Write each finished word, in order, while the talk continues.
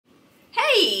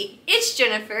Hey, it's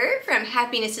Jennifer from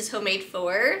Happiness is Homemade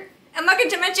For, and welcome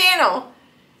to my channel.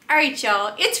 Alright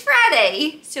y'all, it's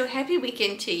Friday, so happy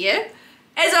weekend to you.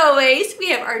 As always, we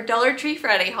have our Dollar Tree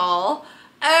Friday haul.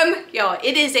 Y'all,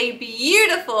 it is a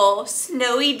beautiful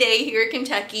snowy day here in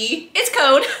Kentucky. It's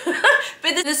cold,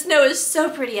 but the snow is so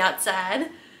pretty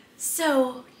outside.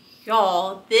 So,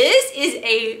 y'all, this is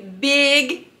a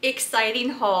big, exciting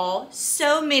haul.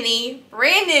 So many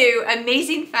brand new,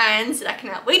 amazing finds that I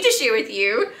cannot wait to share with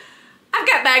you. I've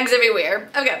got bags everywhere.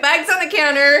 I've got bags on the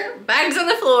counter, bags on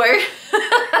the floor.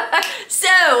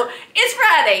 So, it's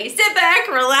Friday. Sit back,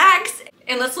 relax,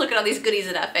 and let's look at all these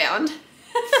goodies that I found.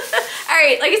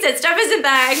 Alright, like I said, stuff is in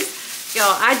bags. Y'all,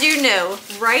 I do know,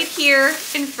 right here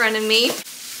in front of me,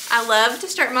 I love to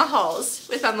start my hauls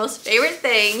with my most favorite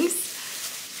things.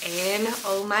 And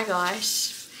oh my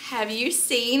gosh, have you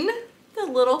seen the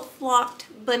little flocked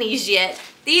bunnies yet?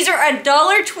 These are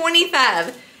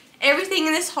 $1.25. Everything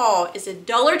in this haul is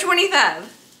 $1.25.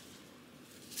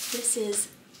 This is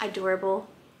adorable.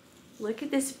 Look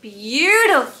at this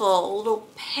beautiful little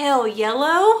pale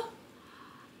yellow.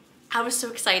 I was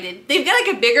so excited. They've got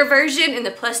like a bigger version in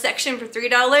the plus section for $3.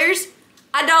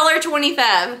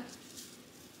 $1.25.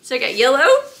 So I got yellow.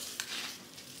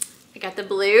 I got the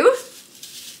blue.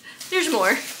 There's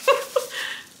more.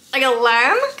 I got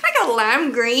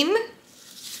lime green.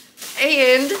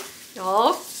 And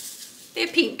y'all, they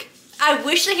have pink. I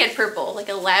wish they had purple, like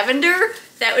a lavender.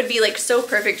 That would be like so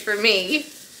perfect for me.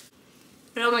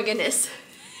 But oh my goodness.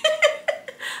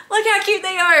 Look how cute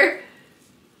they are.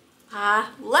 I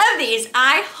love these.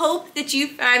 I hope that you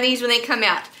find these when they come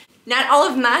out. Not all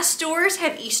of my stores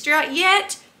have Easter out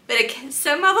yet, but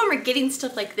some of them are getting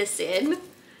stuff like this in.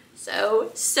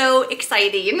 So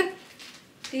exciting.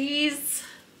 These,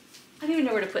 I don't even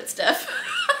know where to put stuff.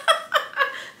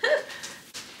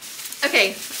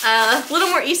 Okay, a little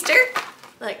more Easter.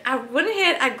 Like, I went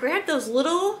ahead, I grabbed those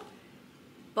little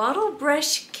bottle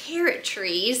brush carrot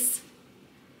trees.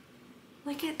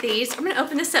 Look at these. I'm gonna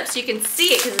open this up so you can see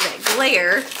it because of that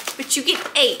glare, but you get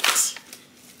 8.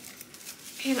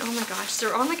 And oh my gosh,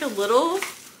 they're on like a little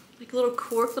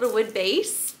cork, little wood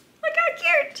base. Look how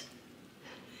cute.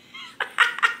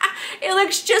 It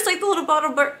looks just like the little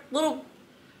bottle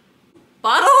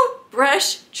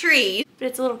brush tree, but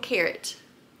it's a little carrot.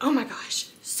 Oh my gosh,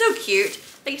 so cute.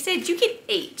 Like I said, you get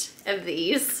 8 of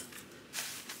these.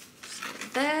 So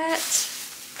that.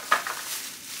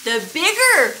 The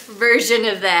bigger version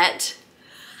of that.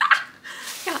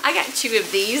 Yeah, I got 2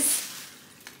 of these.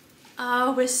 I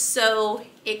was so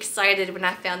excited when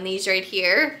I found these right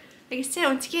here. Like I said,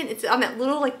 once again, it's on that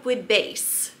little like wood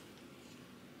base.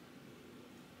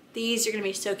 These are gonna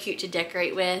be so cute to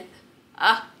decorate with.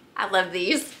 I love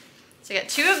these. So I got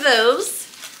 2 of those.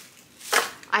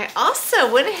 I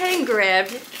also went ahead and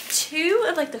grabbed 2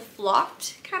 of like the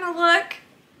flocked kind of look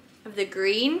of the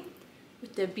green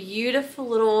with the beautiful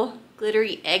little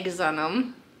glittery eggs on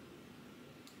them.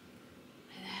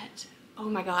 Look at that. Oh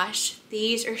my gosh,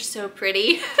 these are so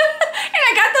pretty. And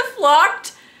I got the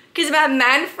flocked because my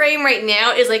mind frame right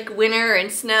now is like winter and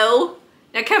snow.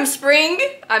 Now come spring,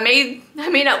 I may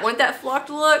not want that flocked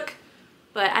look,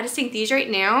 but I just think these right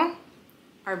now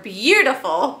are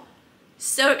beautiful.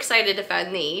 So excited to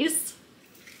find these.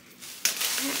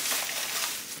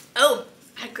 Oh,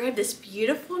 I grabbed this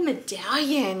beautiful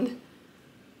medallion.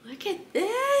 Look at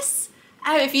this.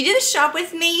 If you did the shop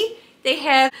with me, they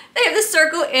have the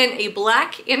circle in a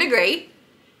black and a gray.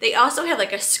 They also have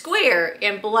like a square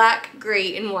in black,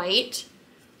 gray, and white.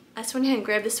 I just went ahead and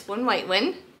grabbed this one white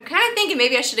one. I'm kind of thinking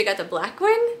maybe I should have got the black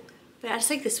one, but I just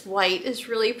think this white is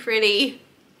really pretty.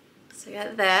 So I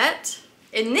got that.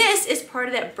 And this is part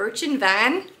of that Birch and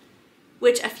Vine,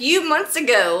 which a few months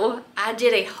ago, I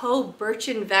did a whole Birch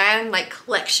and Vine like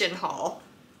collection haul.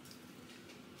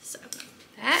 So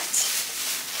that.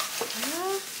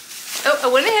 Oh, I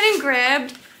went ahead and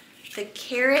grabbed the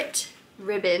carrot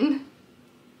ribbon.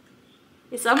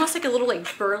 It's almost like a little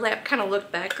like burlap kind of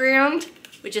look background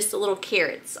with just the little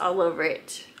carrots all over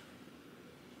it.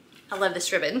 I love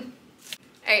this ribbon.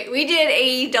 All right, we did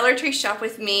a Dollar Tree shop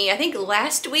with me, I think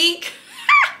last week.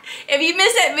 If you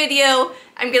missed that video,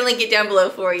 I'm gonna link it down below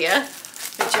for you.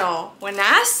 But y'all, when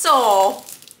I saw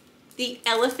the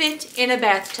elephant in a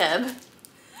bathtub,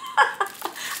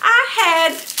 I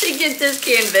had to get this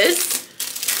canvas.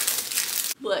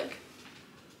 Look,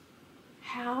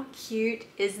 how cute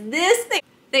is this thing?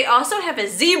 They also have a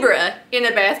zebra in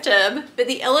a bathtub, but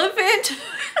the elephant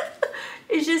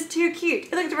is just too cute.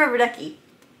 It looks like a rubber ducky.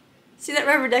 See that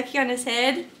rubber ducky on his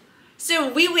head?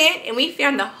 So we went and we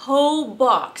found the whole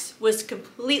box was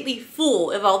completely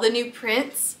full of all the new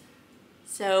prints.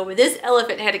 So So this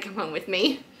elephant had to come home with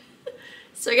me.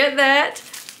 So I got that.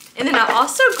 And then I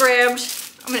also grabbed,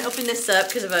 I'm gonna open this up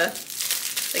because of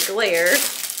the glare.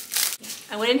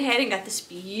 I went ahead and got this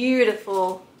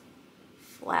beautiful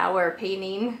flower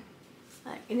painting.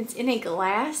 And it's in a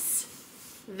glass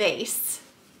vase.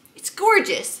 It's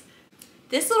gorgeous.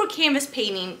 This little canvas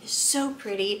painting is so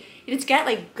pretty. And it's got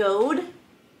like gold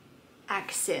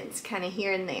accents kind of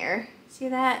here and there. See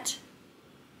that?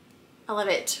 I love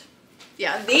it.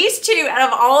 Yeah, these two out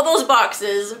of all those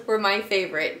boxes were my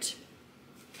favorite.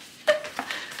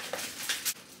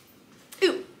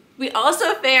 Ooh, we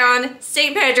also found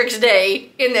St. Patrick's Day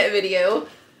in that video.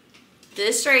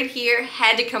 This right here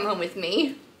had to come home with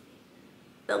me.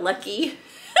 The Lucky.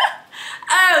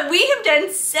 We have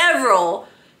done several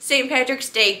St. Patrick's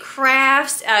Day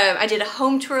crafts. I did a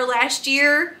home tour last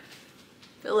year.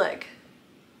 But look,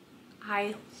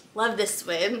 I love this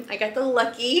one. I got the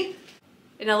Lucky.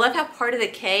 And I love how part of the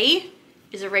K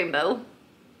is a rainbow.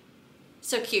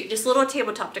 So cute, just little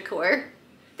tabletop decor.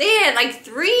 They had like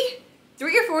three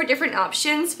or four different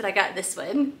options, but I got this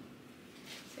one.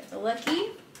 Got the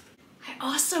Lucky. I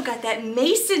also got that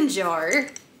mason jar.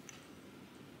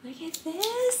 Look at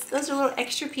this. Those are little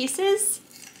extra pieces.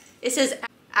 It says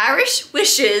Irish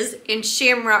Wishes and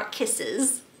Shamrock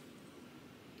Kisses.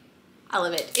 I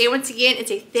love it. And once again,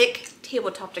 it's a thick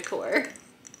tabletop decor.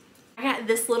 I got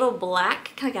this little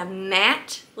black, kind of like a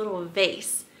matte little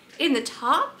vase. In the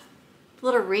top, the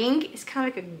little ring is kind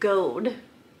of like a gold. Do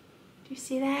you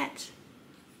see that?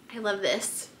 I love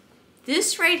this.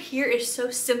 This right here is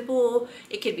so simple.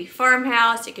 It could be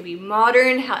farmhouse, it could be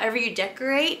modern, however you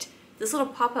decorate. This little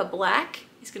pop of black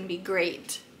is gonna be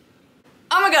great.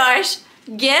 Oh my gosh,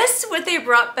 guess what they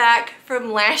brought back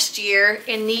from last year,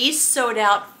 and these sold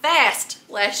out fast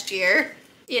last year.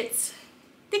 It's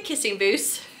the kissing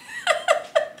booths.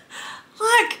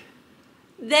 Look,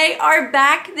 they are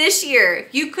back this year.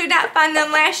 If you could not find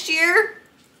them last year,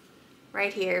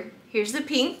 right here. Here's the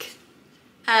pink.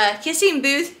 Kissing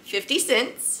booth, 50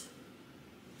 cents.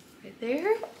 Right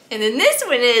there. And then this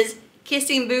one is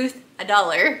kissing booth,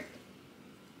 $1.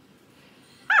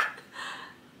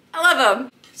 I love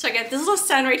them. So I got this little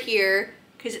sign right here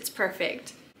because it's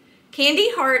perfect.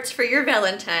 Candy hearts for your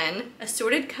Valentine,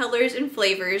 assorted colors and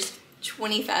flavors,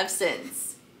 25 cents.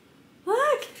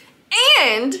 Look,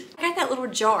 and I got that little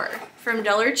jar from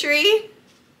Dollar Tree.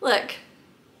 Look,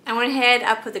 I went ahead,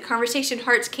 I put the Conversation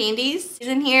Hearts candies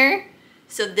in here.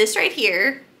 So this right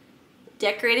here,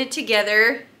 decorated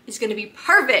together, is gonna be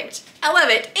perfect. I love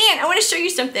it. And I wanna show you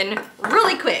something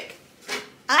really quick.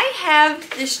 I have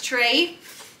this tray.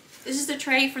 This is the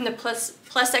tray from the plus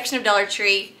section of Dollar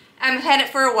Tree. I've had it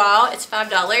for a while, it's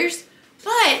 $5.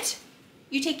 But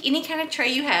you take any kind of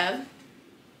tray you have.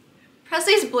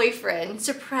 Presley's boyfriend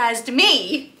surprised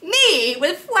me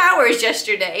with flowers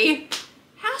yesterday.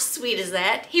 How sweet is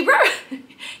that?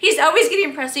 He's always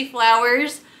getting Presley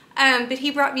flowers, but he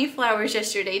brought me flowers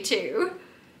yesterday too.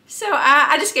 So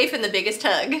I just gave him the biggest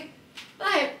hug.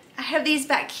 But I have these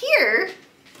back here.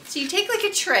 So you take like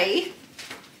a tray.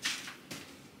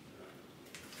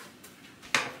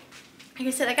 Like I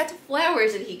said, I got the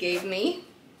flowers that he gave me.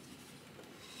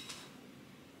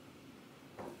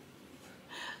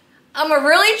 I'm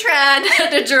really trying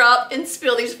not to drop and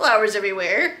spill these flowers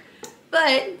everywhere.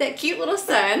 But that cute little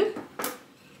sun.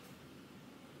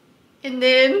 And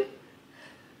then,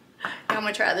 I'm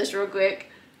gonna try this real quick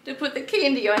to put the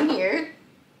candy on here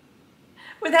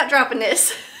without dropping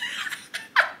this.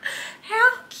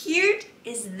 How cute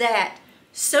is that?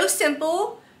 So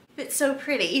simple, but so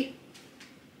pretty.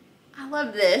 I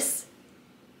love this.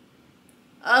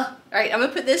 Oh, all right, I'm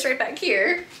gonna put this right back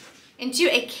here. And too,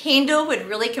 a candle would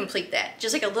really complete that.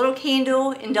 Just like a little candle,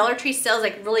 and Dollar Tree sells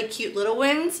like really cute little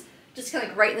ones, just kind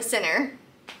of like right in the center.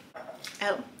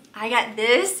 Oh, I got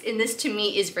this, and this to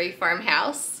me is very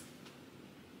farmhouse.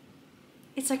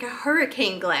 It's like a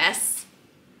hurricane glass.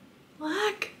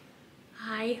 Look,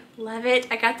 I love it.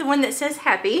 I got the one that says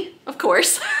happy, of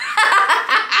course.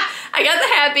 I got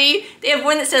the happy. They have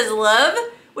one that says love,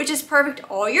 which is perfect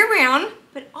all year round,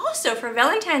 but also for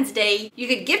Valentine's Day, you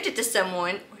could gift it to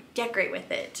someone or decorate with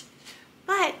it.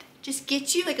 But just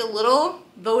get you like a little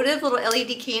votive little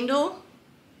LED candle.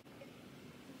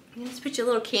 Just put your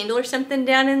little candle or something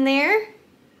down in there.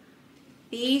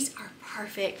 These are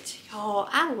perfect. Y'all,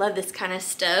 I love this kind of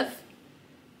stuff.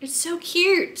 It's so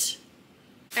cute.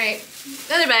 All right,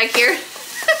 another bag here.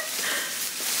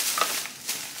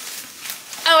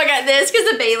 Oh, I got this because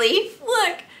of Bailey.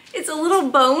 Look, it's a little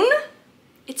bone.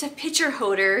 It's a pitcher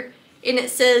holder, and it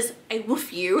says, I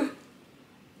woof you.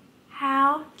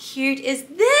 How cute is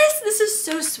this? This is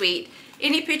so sweet.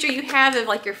 any picture you have of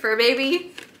like your fur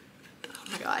baby,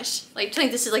 oh my gosh, like I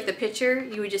think this is like the picture,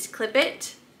 you would just clip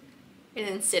it and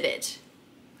then sit it.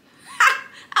 Ha!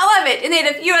 I love it. And then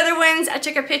a few other ones, I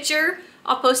took a picture.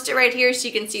 I'll post it right here so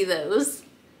you can see those.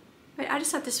 But I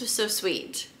just thought this was so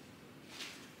sweet.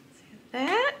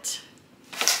 That.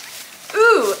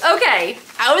 Ooh, okay.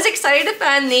 I was excited to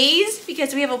find these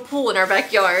because we have a pool in our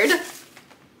backyard.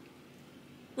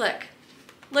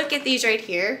 Look at these right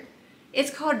here.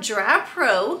 It's called Dry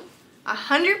Pro,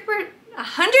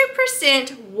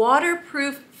 100%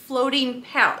 waterproof floating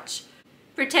pouch.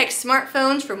 Protects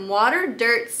smartphones from water,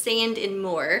 dirt, sand, and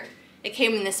more. It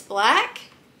came in this black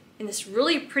and this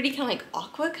really pretty kind of like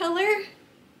aqua color.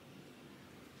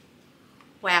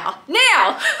 Wow.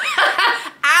 Now,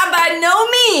 I by no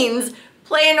means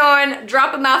plan on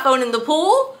dropping my phone in the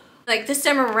pool. Like this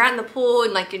summer we're out in the pool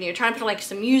and like you're trying to put like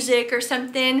some music or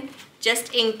something,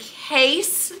 just in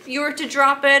case you were to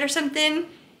drop it or something,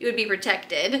 you would be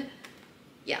protected.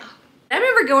 Yeah. I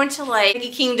remember going to like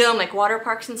Magic Kingdom, like water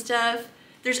parks and stuff.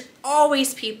 There's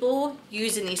always people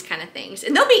using these kind of things.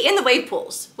 And they'll be in the wave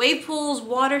pools,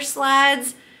 water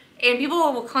slides, and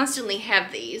people will constantly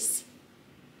have these.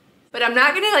 But I'm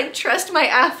not gonna like trust my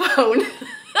iPhone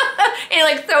and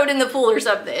like throw it in the pool or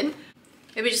something.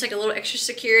 Maybe just like a little extra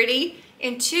security.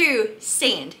 And two,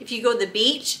 sand. If you go to the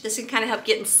beach, this can kind of help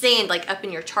getting sand like up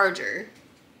in your charger.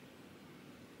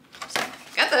 So,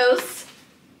 got those.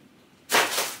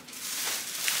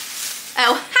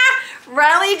 Oh, ha!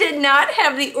 Riley did not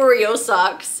have the Oreo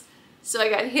socks. So I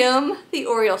got him the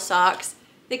Oreo socks.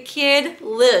 The kid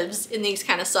lives in these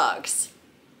kind of socks.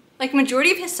 Like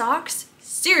majority of his socks,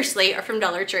 seriously, are from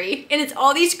Dollar Tree. And it's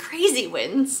all these crazy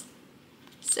ones.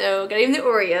 So got him the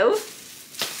Oreo.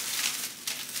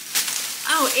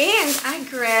 Oh, and I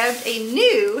grabbed a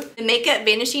new makeup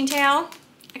vanishing towel.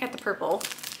 I got the purple.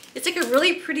 It's like a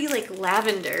really pretty like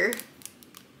lavender.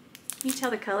 Can you tell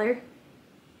the color?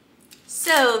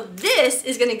 So this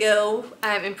is gonna go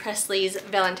in Presley's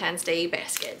Valentine's Day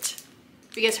basket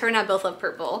because her and I both love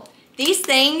purple. These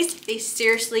things, they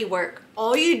seriously work.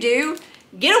 All you do,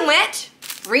 get them wet,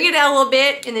 wring it out a little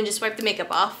bit, and then just wipe the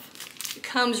makeup off. It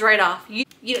comes right off. You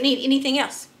don't need anything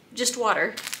else, just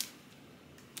water.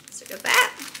 So got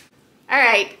that. All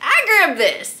right, I grabbed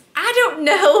this. I don't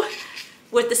know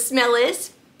what the smell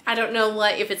is. I don't know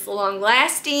what if it's long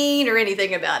lasting or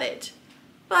anything about it.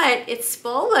 But it's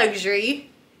Spa Luxury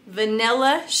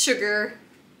Vanilla Sugar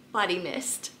Body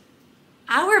Mist.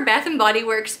 I wear Bath & Body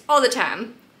Works all the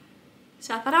time.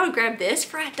 So I thought I would grab this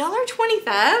for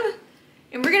 $1.25.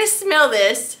 And we're gonna smell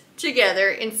this together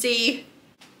and see.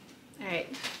 All right.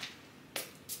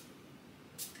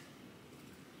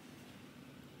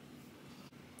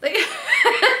 Like,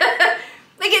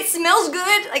 like it smells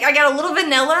good. Like I got a little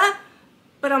vanilla,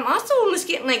 but I'm also almost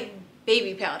getting like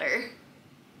baby powder.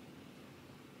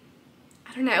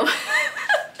 I don't know.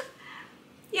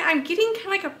 Yeah, I'm getting kind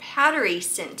of like a powdery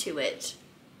scent to it.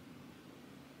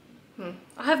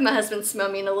 I'll have my husband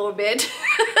smell me in a little bit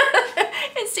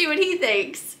and see what he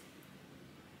thinks.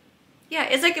 Yeah,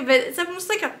 it's almost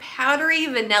like a powdery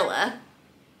vanilla.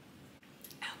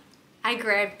 I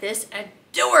grabbed this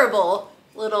adorable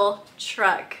little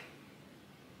truck.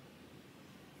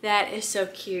 That is so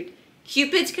cute.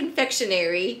 Cupid's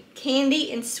Confectionery,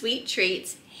 candy and sweet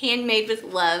treats, handmade with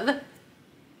love.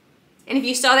 And if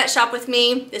you saw that shop with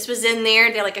me, this was in there.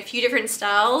 They had like a few different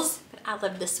styles, but I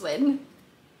love this one.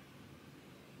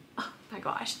 Oh my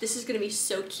gosh, this is gonna be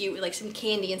so cute with like some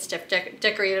candy and stuff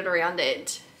decorated around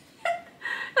it. Like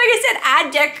I said, I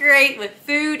decorate with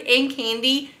food and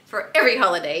candy for every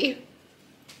holiday.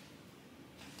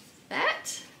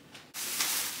 That.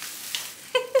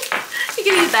 You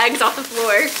get these bags off the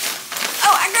floor.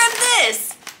 Oh, I grabbed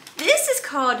this. This is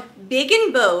called Big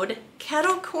and Bold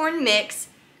Kettle Corn Mix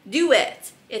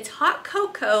Duet. It's hot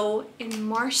cocoa and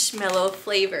marshmallow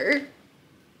flavor.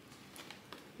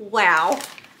 Wow.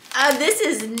 This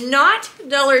is not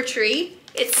Dollar Tree.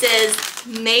 It says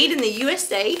made in the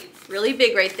USA. Really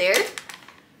big right there.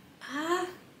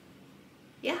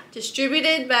 Yeah,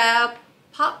 distributed by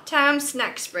Pop Time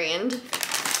Snacks brand.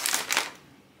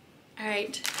 All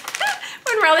right.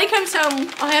 When Riley comes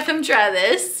home, I'll have him try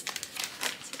this.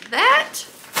 So that.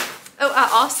 Oh, I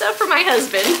also, for my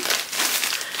husband,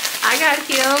 I got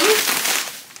him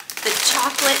the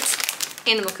chocolate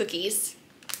animal cookies.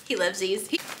 He loves these.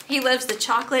 He loves the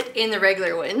chocolate and the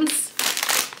regular ones.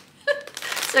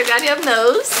 So I got him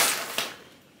those.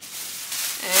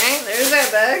 All right, there's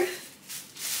that bag.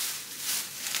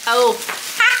 Oh,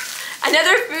 ha!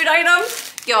 Another food item.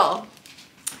 Y'all,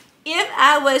 if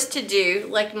I was to do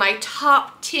like my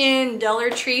top 10 Dollar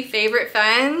Tree favorite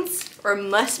finds, or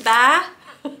must buy,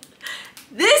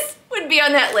 this would be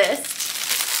on that list.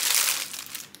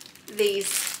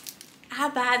 These, I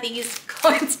buy these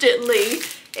constantly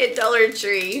at Dollar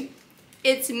Tree.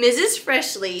 It's Mrs.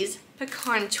 Freshley's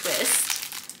Pecan Twist.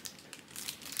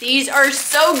 These are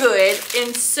so good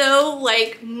and so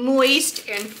like moist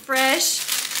and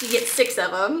fresh. You get 6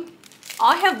 of them.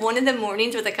 I'll have one in the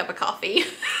mornings with a cup of coffee.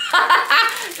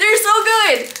 They're so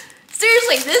good.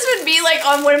 Seriously, this would be like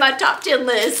on one of my top 10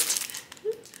 lists.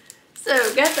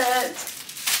 So got that.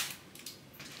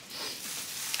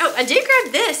 Oh, I did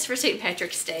grab this for St.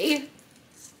 Patrick's Day.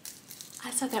 I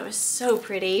thought that was so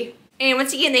pretty. And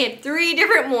once again, they had 3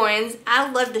 different ones. I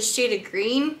love the shade of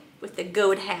green with the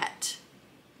goat hat.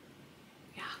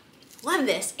 Yeah, love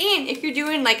this. And if you're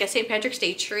doing like a St. Patrick's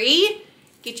Day tree,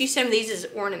 get you some of these as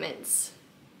ornaments.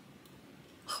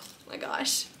 Oh my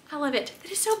gosh, I love it.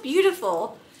 It is so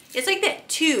beautiful. It's like that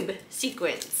tube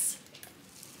sequence.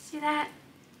 See that?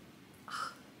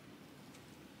 Oh,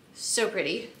 so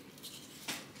pretty.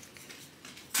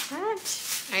 What?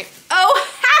 All right. Oh,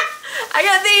 I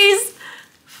got these.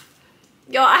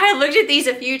 Y'all, I had looked at these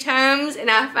a few times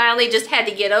and I finally just had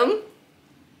to get them.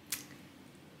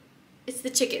 It's the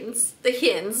chickens, the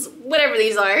hens, whatever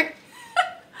these are.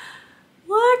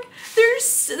 Look,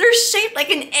 they're shaped like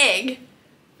an egg.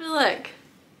 Look.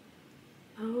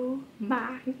 Oh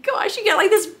my gosh, you got like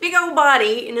this big old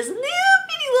body and this little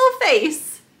bitty little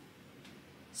face.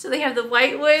 So they have the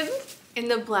white one and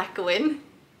the black one.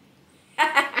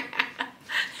 I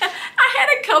had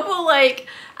a couple like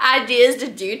ideas to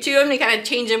do to them to kind of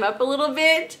change them up a little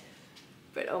bit.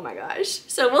 But oh my gosh.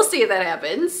 So we'll see if that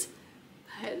happens.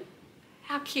 But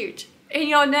how cute. And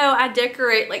y'all know I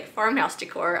decorate like farmhouse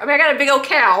decor. I mean, I got a big old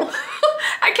cow.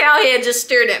 A cow head just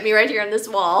stared at me right here on this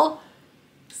wall.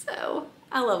 So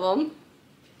I love them.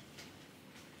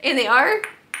 And they are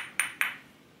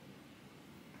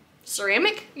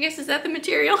ceramic, I guess, is that the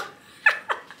material?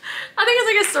 I think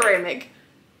it's like a ceramic.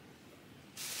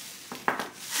 What?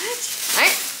 All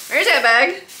right, where's that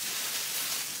bag?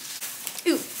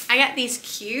 Ooh, I got these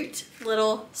cute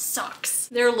little socks.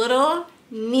 They're little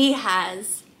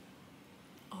knee-highs.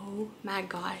 Oh my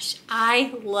gosh,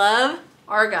 I love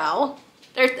argyle.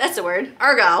 That's the word,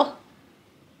 argyle.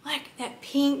 Look, that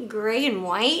pink, gray, and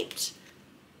white.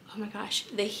 Oh my gosh,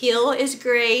 the heel is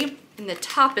gray and the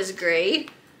top is gray.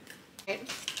 Okay,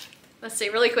 let's see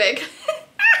really quick.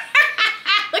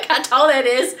 Look how tall that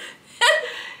is.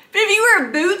 But if you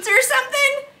wear boots or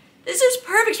something, this is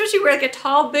perfect, especially if you wear like a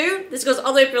tall boot. This goes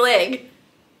all the way up your leg.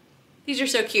 These are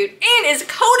so cute. And as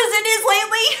cold as it is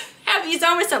lately, have these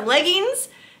on with some leggings.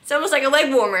 It's almost like a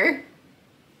leg warmer.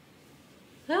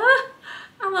 Ah,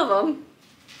 I love them.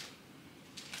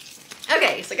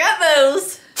 Okay, so I got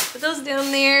those. Put those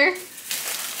down there.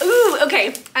 Ooh,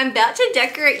 okay. I'm about to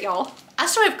decorate, y'all. I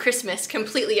still have Christmas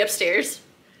completely upstairs.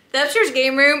 The upstairs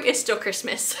game room is still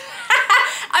Christmas.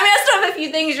 I mean, I still have a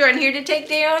few things around here to take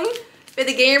down, but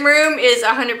the game room is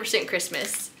 100%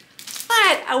 Christmas.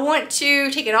 But I want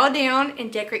to take it all down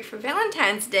and decorate for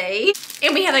Valentine's Day.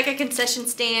 And we have like a concession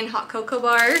stand, hot cocoa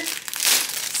bar.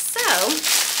 So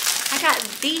I got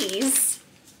these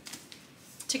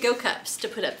to-go cups to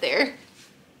put up there.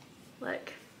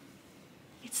 Look,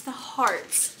 it's the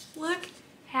hearts. Look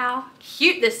how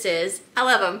cute this is. I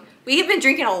love them. We have been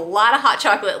drinking a lot of hot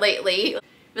chocolate lately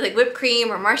with like whipped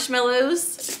cream or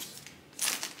marshmallows.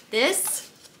 This,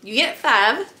 you get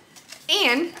 5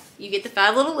 and you get the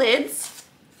 5 little lids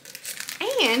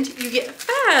and you get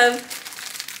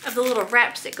 5 of the little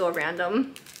wraps that go around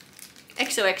them.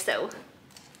 XOXO.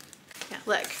 Yeah,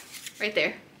 look, right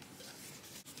there.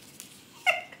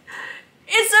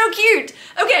 It's so cute.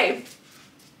 Okay,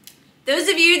 those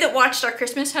of you that watched our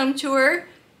Christmas home tour,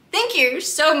 thank you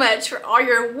so much for all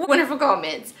your wonderful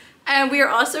comments. And we are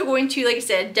also going to, like I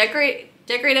said, decorate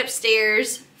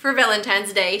upstairs for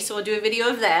Valentine's Day, so we'll do a video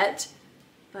of that.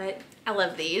 But I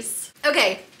love these.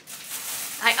 Okay,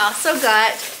 I also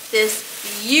got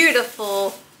this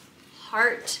beautiful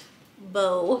heart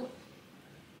bow.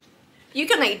 You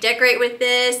can like decorate with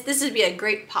this. This would be a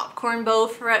great popcorn bowl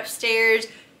for upstairs.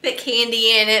 Put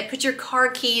candy in it, put your car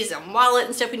keys and wallet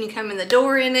and stuff when you come in the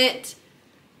door in it.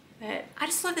 But I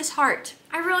just love this heart.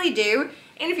 I really do.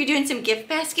 And if you're doing some gift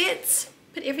baskets,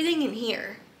 put everything in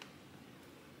here.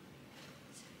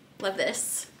 Love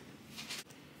this.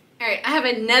 All right, I have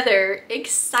another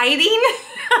exciting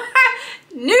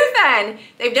new find.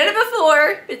 They've done it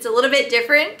before. It's a little bit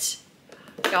different.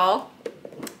 Y'all,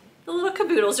 the little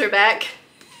caboodles are back.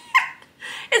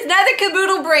 It's not the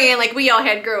Caboodle brand like we all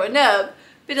had growing up,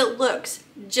 but it looks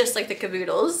just like the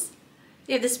caboodles.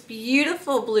 They have this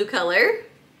beautiful blue color.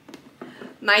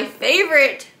 My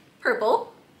favorite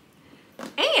purple,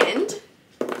 and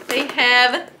they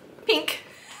have pink.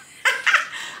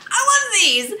 I love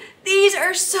these. These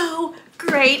are so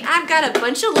great. I've got a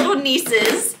bunch of little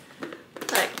nieces.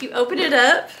 Look, you open it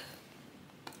up.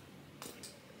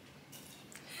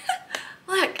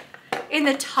 Look, and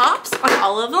the tops on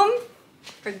all of them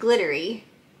are glittery.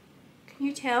 Can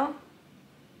you tell?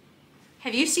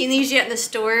 Have you seen these yet in the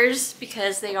stores?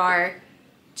 Because they are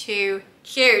too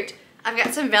cute. I've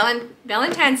got some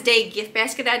Valentine's Day gift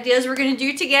basket ideas we're gonna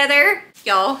do together.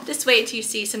 Y'all, just wait till you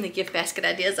see some of the gift basket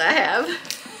ideas I have.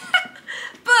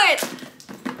 But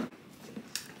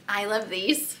I love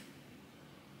these.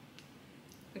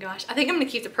 Oh my gosh, I think I'm gonna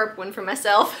keep the purple one for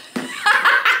myself.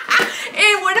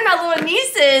 And one of my little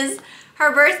nieces,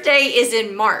 her birthday is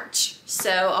in March. So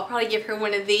I'll probably give her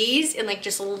one of these and like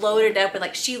just load it up with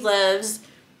like, she loves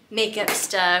makeup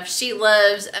stuff. She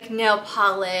loves nail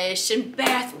polish and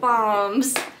bath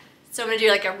bombs. So I'm gonna do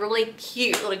like a really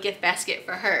cute little gift basket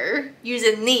for her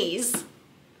using these.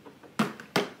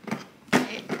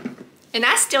 And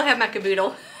I still have my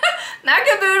caboodle. My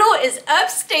caboodle is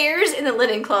upstairs in the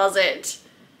linen closet.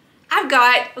 I've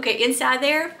got, okay, inside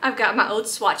there, I've got my old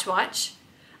Swatch watch.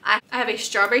 I have a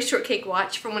strawberry shortcake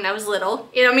watch from when I was little.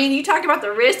 You know, I mean, you talk about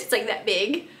the wrist, it's like that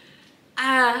big.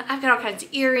 I've got all kinds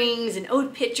of earrings and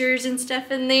old pictures and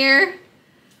stuff in there.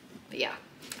 But yeah,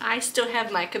 I still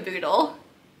have my caboodle.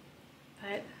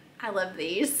 But I love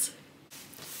these.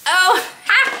 Oh,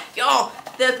 ha! Y'all,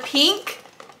 the pink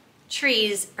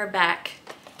trees are back.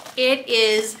 It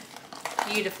is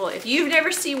beautiful. If you've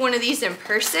never seen one of these in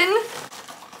person,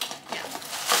 yeah,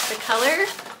 the color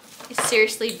is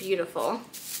seriously beautiful.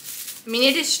 I mean,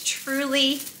 it is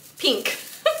truly pink.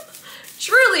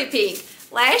 Truly pink.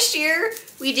 Last year,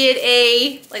 we did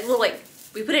a,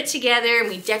 we put it together and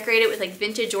we decorated it with like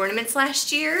vintage ornaments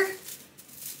last year.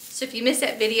 So if you missed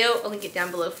that video, I'll link it down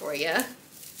below for you.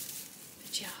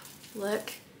 But yeah,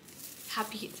 look how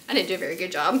beautiful. I didn't do a very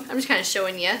good job. I'm just kind of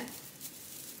showing you.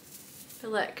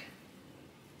 But look.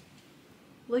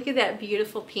 Look at that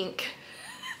beautiful pink.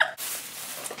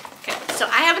 Okay, so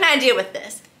I have an idea with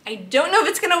this. I don't know if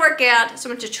it's gonna work out, so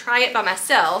I'm going to try it by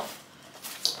myself.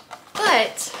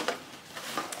 But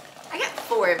I got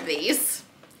 4 of these.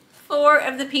 4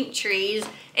 of the pink trees.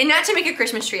 And not to make a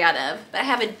Christmas tree out of, but I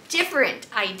have a different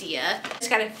idea. I just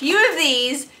got a few of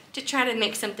these to try to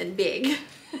make something big.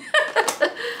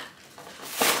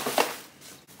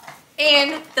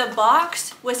 And the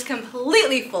box was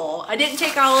completely full. I didn't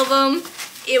take all of them.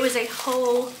 It was a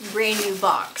whole brand new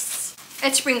box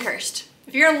at Springhurst.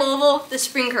 If you're in Louisville, the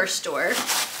Springhurst store.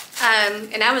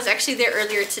 And I was actually there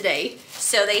earlier today.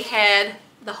 So they had,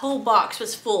 the whole box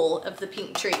was full of the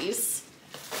pink trees.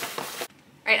 All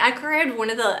right, I grabbed one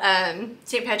of the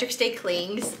St. Patrick's Day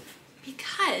clings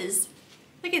because,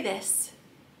 look at this.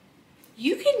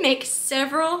 You can make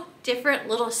several different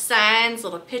little signs,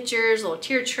 little pictures, little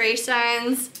tier tray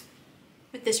signs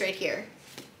with this right here.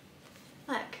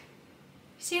 Look,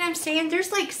 see what I'm saying?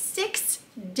 There's like 6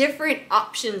 different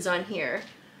options on here.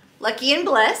 Lucky and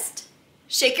Blessed,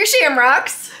 Shake Your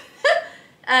Shamrocks,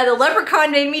 the Leprechaun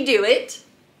Made Me Do It,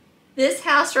 This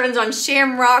House Runs on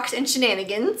Shamrocks and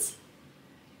Shenanigans,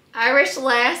 Irish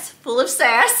Lass Full of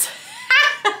Sass,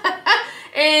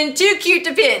 and Too Cute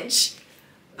to Pinch.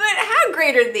 But how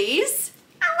great are these?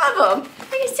 I love them.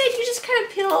 Like I said, you just kind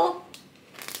of peel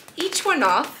each one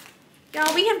off.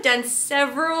 Y'all, we have done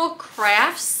several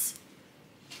crafts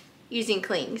using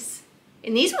clings.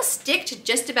 And these will stick to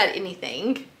just about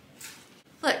anything.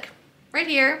 Look, right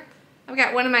here, I've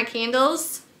got one of my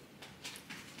candles.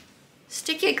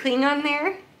 Stick your cling on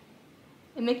there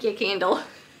and make you a candle.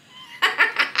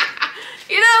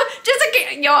 You know, just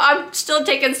a, y'all, I'm still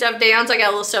taking stuff down, so I got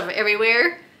a little stuff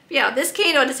everywhere. But yeah, this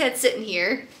candle I just had sitting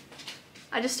here.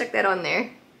 I just stuck that on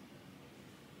there.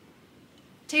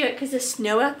 Tell you what, because the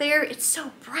snow out there, it's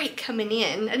so bright coming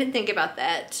in. I didn't think about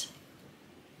that.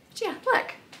 But yeah,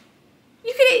 look.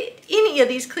 You could eat any of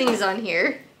these clings on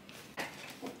here.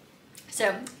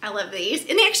 So, I love these.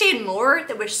 And they actually had more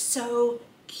that were so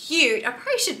cute. I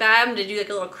probably should buy them to do like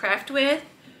a little craft with.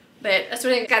 But that's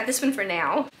what I got this one for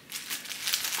now.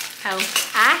 Oh,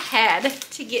 I had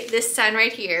to get this sign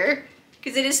right here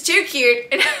because it is too cute.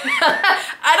 And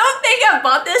I don't think I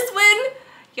bought this one.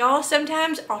 Y'all,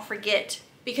 sometimes I'll forget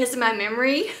because of my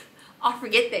memory. I'll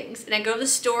forget things. And I go to the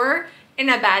store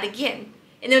and I buy it again.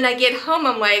 And then when I get home,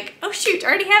 I'm like, oh shoot, I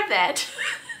already have that.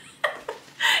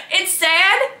 It's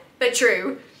sad, but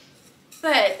true.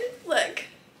 But look.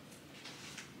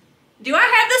 Do I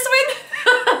have this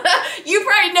one? You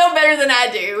probably know better than I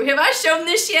do. Have I shown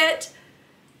this yet?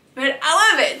 But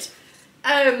I love it.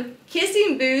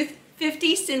 Kissing Booth,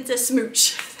 50 cents a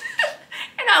smooch.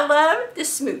 I love the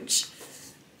smooch.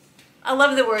 I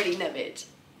love the wording of it.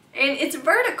 And it's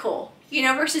vertical, you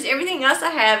know, versus everything else I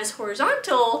have is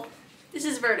horizontal. This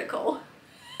is vertical.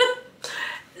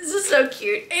 This is so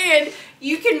cute. And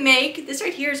you can make, this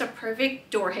right here is a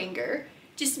perfect door hanger.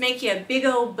 Just make you a big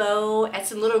old bow, add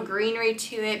some little greenery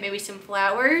to it, maybe some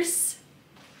flowers.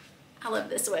 I love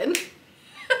this one.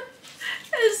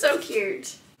 That is so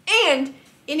cute. And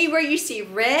anywhere you see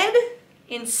red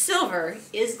and silver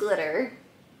is glitter.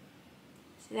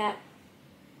 See that?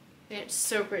 It's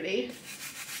so pretty.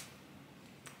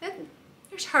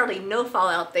 There's hardly no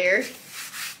fallout there.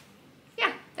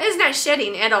 Yeah, that is not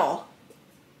shedding at all.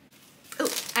 Oh,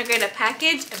 I got a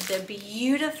package of the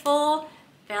beautiful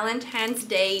Valentine's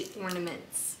Day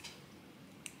ornaments.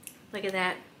 Look at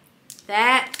that.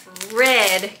 That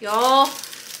red, y'all.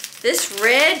 This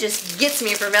red just gets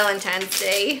me for Valentine's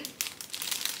Day.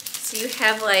 So you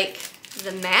have like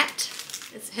the matte.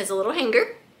 It has a little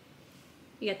hanger.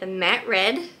 You got the matte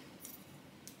red,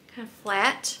 kind of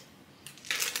flat.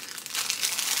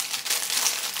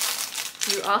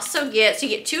 You also get, so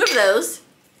you get 2 of those.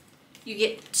 You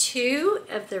get 2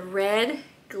 of the red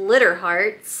glitter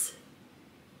hearts.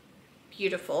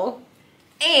 Beautiful.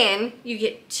 And you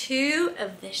get 2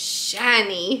 of the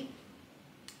shiny.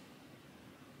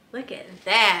 Look at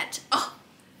that. Oh,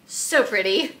 so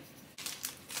pretty.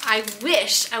 I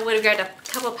wish I would have grabbed a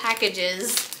couple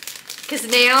packages because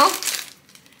now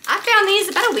I found these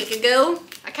about a week ago.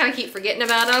 I kind of keep forgetting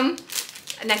about them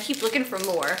and I keep looking for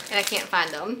more and I can't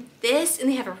find them. This, and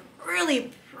they have a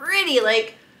really pretty,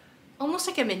 like almost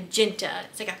like a magenta.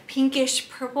 It's like a pinkish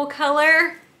purple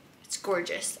color. It's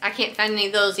gorgeous. I can't find any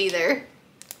of those either.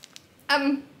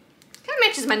 Kind of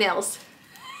matches my nails.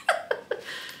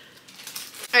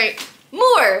 All right,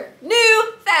 more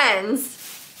new fans.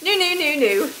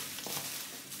 New.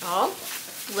 Oh,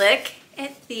 look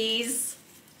at these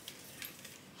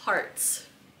hearts.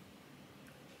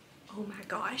 Oh my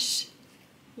gosh.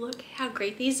 Look how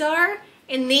great these are.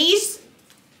 And these,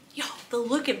 y'all, the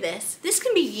look of this. This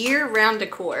can be year-round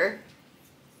decor.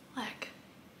 Look.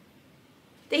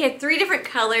 They had 3 different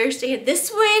colors. They had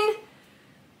this one,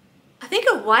 I think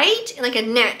a white and like a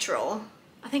natural.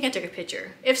 I think I took a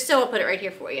picture. If so, I'll put it right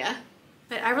here for you.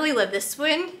 But I really love this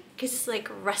one because it's like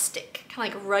rustic,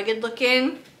 kind of like rugged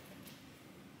looking.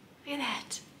 Look at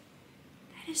that.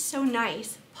 That is so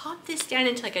nice. Pop this down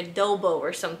into like a Dolbo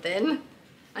or something.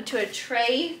 Onto a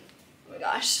tray. Oh my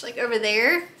gosh, like over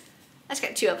there. I just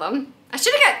got 2 of them. I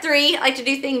should have got 3. I like to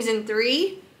do things in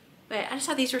 3. But I just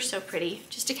thought these were so pretty,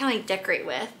 just to kind of like decorate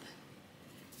with.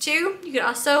 2, you could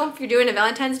also, if you're doing a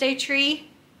Valentine's Day tree,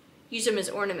 use them as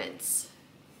ornaments.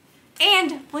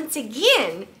 And once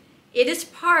again, it is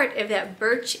part of that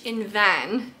birch and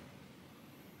vine.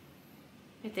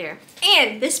 Right there.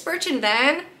 And this birch and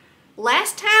vine,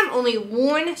 last time only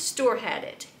 1 store had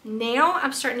it. Now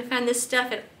I'm starting to find this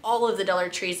stuff at all of the Dollar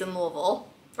Trees in Louisville.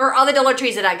 Or all the Dollar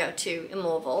Trees that I go to in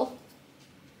Louisville.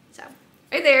 So,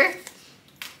 right there.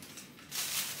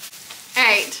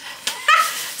 Alright.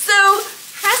 So,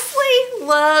 Presley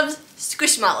loves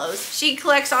Squishmallows. She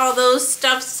collects all those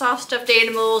soft stuffed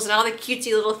animals and all the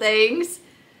cutesy little things.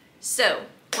 So,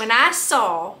 when I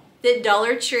saw that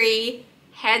Dollar Tree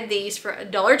had these for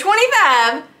 $1.25,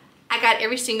 I got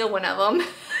every single one of them.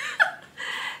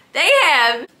 They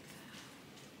have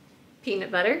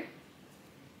peanut butter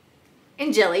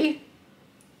and jelly.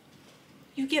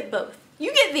 You get both.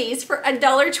 You get these for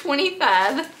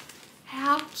 $1.25.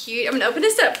 How cute. I'm gonna open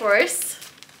this up for us.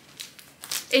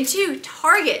 And 2,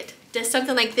 Target does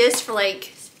something like this for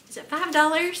like, is it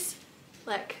 $5?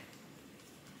 Look.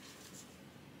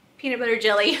 Peanut butter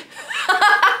jelly. It's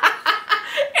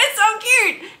so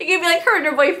cute. It could be like her and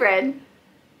her boyfriend.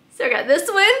 So I got this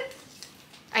one.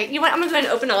 Alright, you know what? I'm gonna go ahead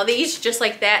and open all these just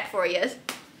like that for you.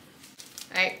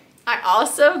 Alright. I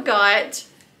also got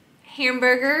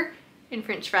hamburger and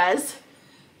french fries.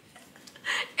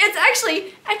 It's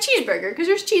actually a cheeseburger because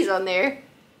there's cheese on there.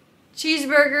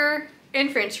 Cheeseburger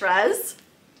and french fries.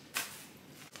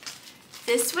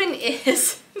 This one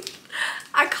is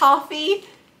a coffee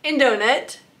and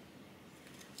donut.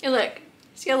 And look,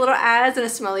 she's got little eyes and a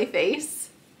smiley face.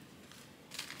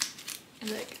 And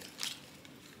look.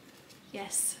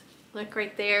 Yes, look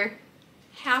right there.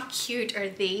 How cute are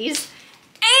these?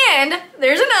 And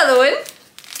there's another one.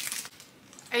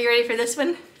 Are you ready for this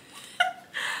one?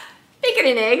 Bacon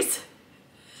and eggs.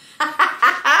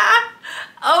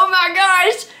 Oh my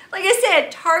gosh. Like I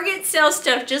said, Target sells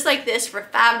stuff just like this for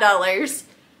 $5.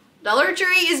 Dollar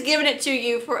Tree is giving it to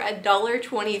you for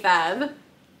 $1.25.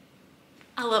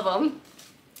 I love them.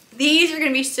 These are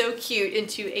gonna be so cute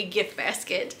into a gift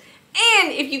basket.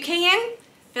 And if you can,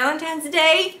 Valentine's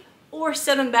Day, or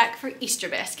sell them back for Easter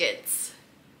baskets.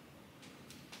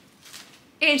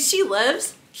 And she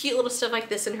loves cute little stuff like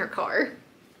this in her car.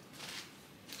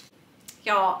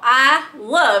 Y'all, I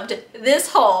loved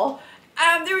this haul.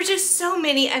 There were just so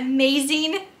many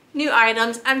amazing new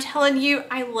items. I'm telling you,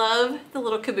 I love the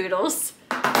little caboodles.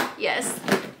 Yes,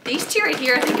 these two right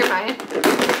here I think are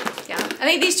I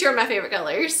think these two are my favorite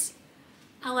colors.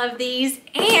 I love these,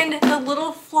 and the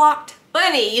little flocked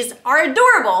bunnies are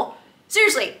adorable.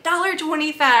 Seriously,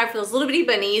 $1.25 for those little bitty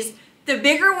bunnies. The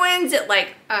bigger ones at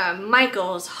like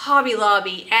Michael's, Hobby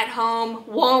Lobby, At Home,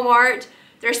 Walmart,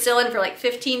 they're selling for like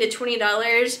 $15 to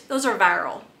 $20. Those are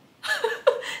viral.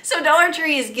 So Dollar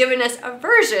Tree is giving us a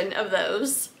version of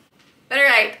those. But all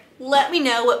right, let me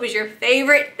know what was your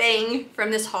favorite thing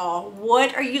from this haul.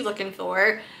 What are you looking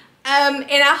for? And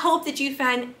I hope that you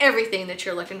find everything that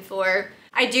you're looking for.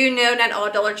 I do know not all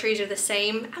Dollar Trees are the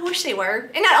same. I wish they were.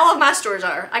 And not all of my stores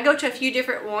are. I go to a few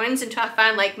different ones until I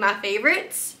find like my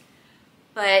favorites.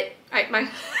 But, all right, my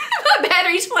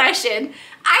battery's flashing.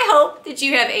 I hope that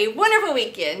you have a wonderful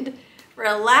weekend.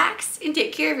 Relax and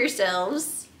take care of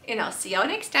yourselves. And I'll see y'all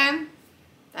next time.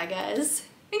 Bye, guys.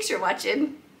 Thanks for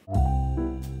watching.